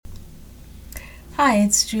Hi,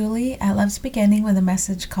 it's Julie at Love's Beginning with a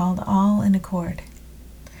message called All in Accord.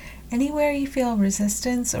 Anywhere you feel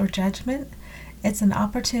resistance or judgment, it's an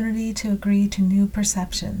opportunity to agree to new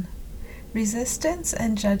perception. Resistance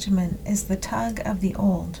and judgment is the tug of the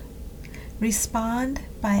old. Respond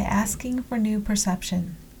by asking for new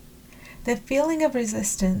perception. The feeling of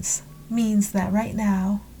resistance means that right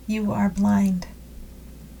now you are blind.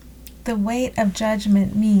 The weight of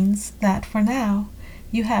judgment means that for now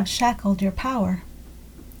you have shackled your power.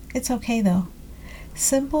 It's okay though.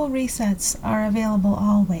 Simple resets are available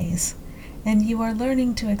always, and you are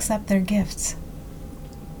learning to accept their gifts.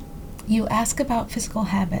 You ask about physical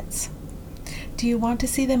habits. Do you want to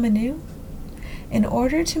see them anew? In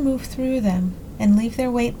order to move through them and leave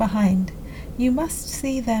their weight behind, you must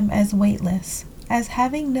see them as weightless, as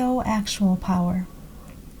having no actual power.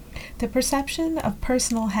 The perception of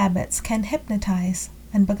personal habits can hypnotize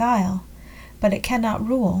and beguile, but it cannot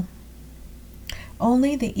rule.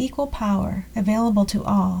 Only the equal power available to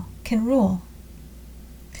all can rule.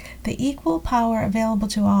 The equal power available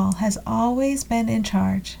to all has always been in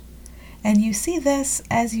charge, and you see this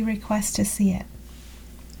as you request to see it.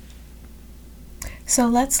 So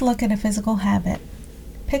let's look at a physical habit.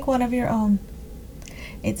 Pick one of your own.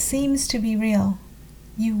 It seems to be real.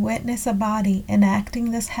 You witness a body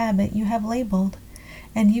enacting this habit you have labeled,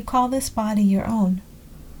 and you call this body your own.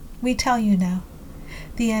 We tell you now.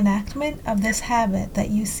 The enactment of this habit that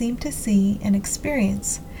you seem to see and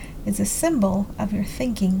experience is a symbol of your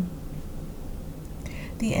thinking.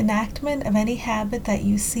 The enactment of any habit that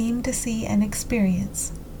you seem to see and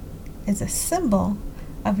experience is a symbol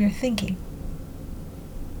of your thinking.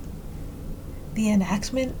 The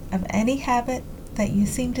enactment of any habit that you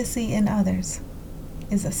seem to see in others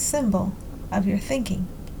is a symbol of your thinking.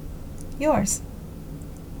 Yours.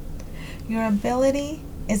 Your ability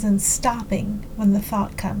is in stopping when the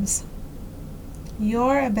thought comes.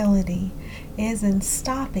 Your ability is in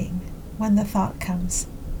stopping when the thought comes.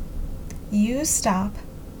 You stop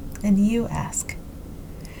and you ask.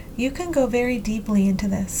 You can go very deeply into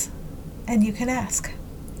this, and you can ask,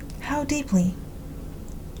 how deeply?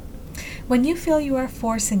 When you feel you are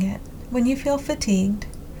forcing it, when you feel fatigued,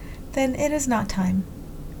 then it is not time.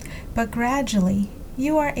 But gradually,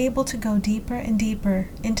 you are able to go deeper and deeper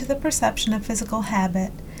into the perception of physical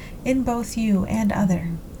habit in both you and other.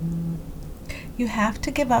 You have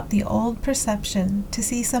to give up the old perception to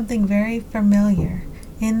see something very familiar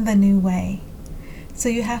in the new way. So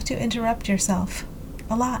you have to interrupt yourself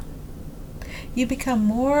a lot. You become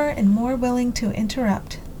more and more willing to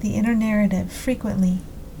interrupt the inner narrative frequently.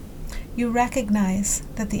 You recognize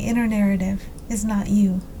that the inner narrative is not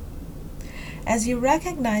you. As you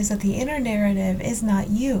recognize that the inner narrative is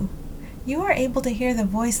not you, you are able to hear the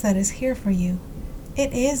voice that is here for you.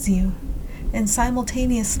 It is you, and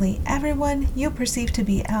simultaneously everyone you perceive to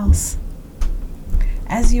be else.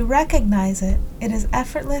 As you recognize it, it is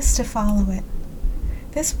effortless to follow it.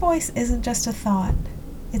 This voice isn't just a thought,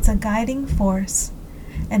 it's a guiding force,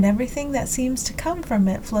 and everything that seems to come from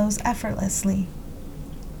it flows effortlessly.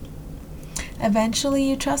 Eventually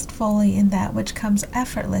you trust fully in that which comes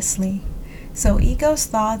effortlessly. So ego's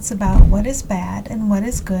thoughts about what is bad and what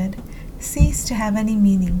is good cease to have any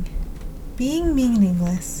meaning. Being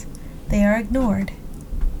meaningless, they are ignored.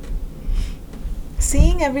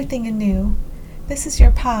 Seeing everything anew, this is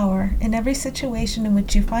your power in every situation in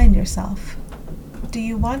which you find yourself. Do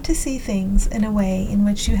you want to see things in a way in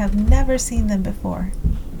which you have never seen them before?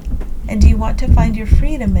 And do you want to find your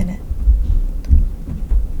freedom in it?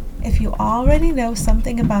 If you already know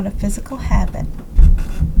something about a physical habit,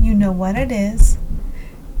 you know what it is,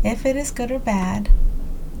 if it is good or bad,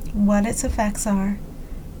 what its effects are,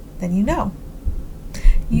 then you know.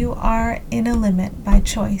 You are in a limit by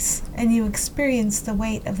choice, and you experience the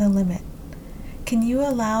weight of the limit. Can you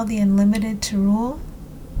allow the unlimited to rule?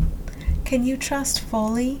 Can you trust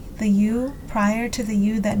fully the you prior to the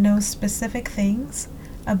you that knows specific things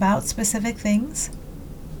about specific things?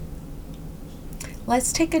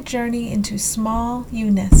 Let's take a journey into small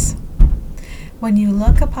you-ness. When you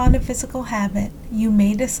look upon a physical habit, you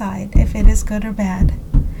may decide if it is good or bad.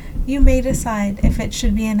 You may decide if it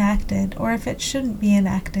should be enacted or if it shouldn't be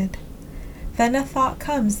enacted. Then a thought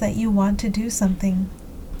comes that you want to do something.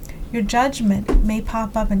 Your judgment may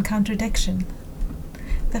pop up in contradiction.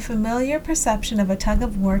 The familiar perception of a tug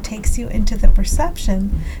of war takes you into the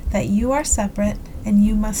perception that you are separate and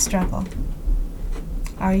you must struggle.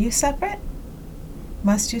 Are you separate?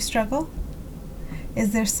 Must you struggle?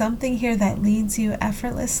 Is there something here that leads you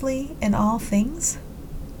effortlessly in all things?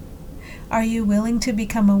 Are you willing to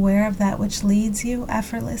become aware of that which leads you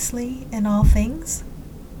effortlessly in all things?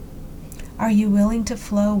 Are you willing to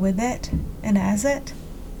flow with it and as it?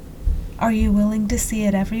 Are you willing to see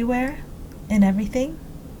it everywhere, in everything,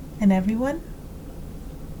 and everyone?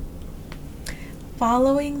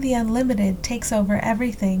 Following the unlimited takes over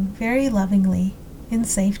everything very lovingly, in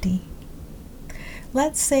safety.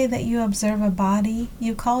 Let's say that you observe a body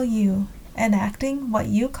you call you, enacting what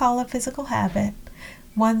you call a physical habit,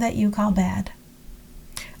 one that you call bad.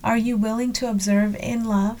 Are you willing to observe in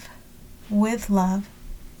love, with love,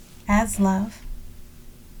 as love?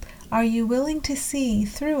 Are you willing to see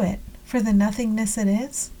through it for the nothingness it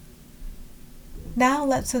is? Now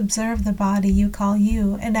let's observe the body you call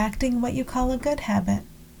you, enacting what you call a good habit.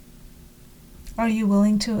 Are you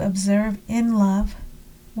willing to observe in love,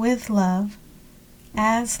 with love,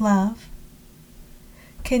 as love?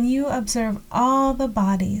 Can you observe all the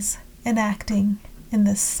bodies enacting in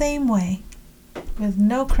the same way, with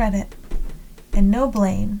no credit and no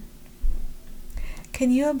blame? Can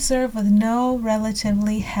you observe with no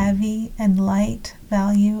relatively heavy and light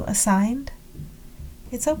value assigned?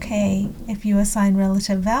 It's okay if you assign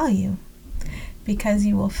relative value, because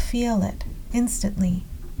you will feel it instantly.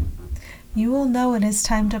 You will know it is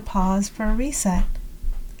time to pause for a reset.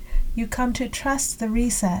 You come to trust the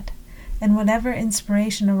reset and whatever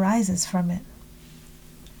inspiration arises from it.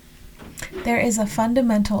 There is a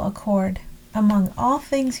fundamental accord among all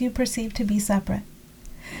things you perceive to be separate.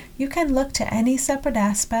 You can look to any separate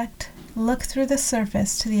aspect, look through the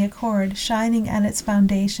surface to the accord shining at its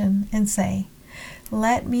foundation, and say,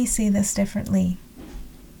 "Let me see this differently.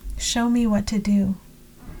 Show me what to do.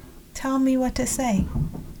 Tell me what to say."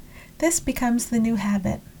 This becomes the new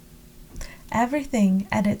habit. Everything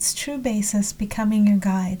at its true basis becoming your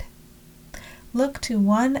guide. Look to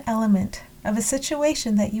one element of a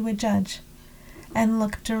situation that you would judge, and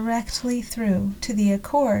look directly through to the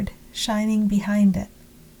accord shining behind it.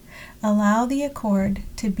 Allow the accord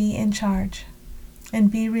to be in charge, and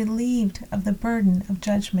be relieved of the burden of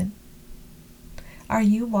judgment. Are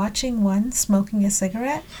you watching one smoking a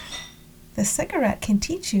cigarette? The cigarette can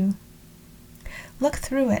teach you. Look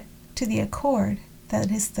through it to the accord that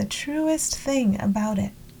is the truest thing about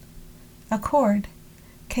it. Accord,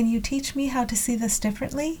 can you teach me how to see this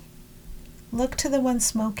differently? Look to the one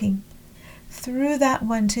smoking, through that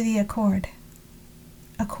one to the accord.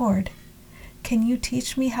 Accord, can you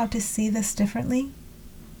teach me how to see this differently?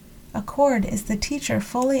 Accord is the teacher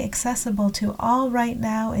fully accessible to all right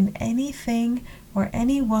now in anything or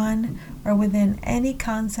anyone or within any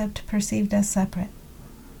concept perceived as separate.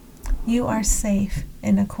 You are safe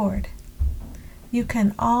in accord. You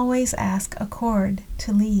can always ask accord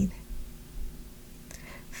to lead.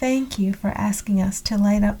 Thank you for asking us to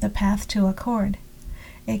light up the path to accord.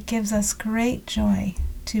 It gives us great joy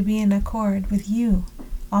to be in accord with you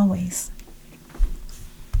always.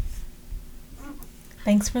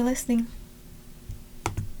 Thanks for listening.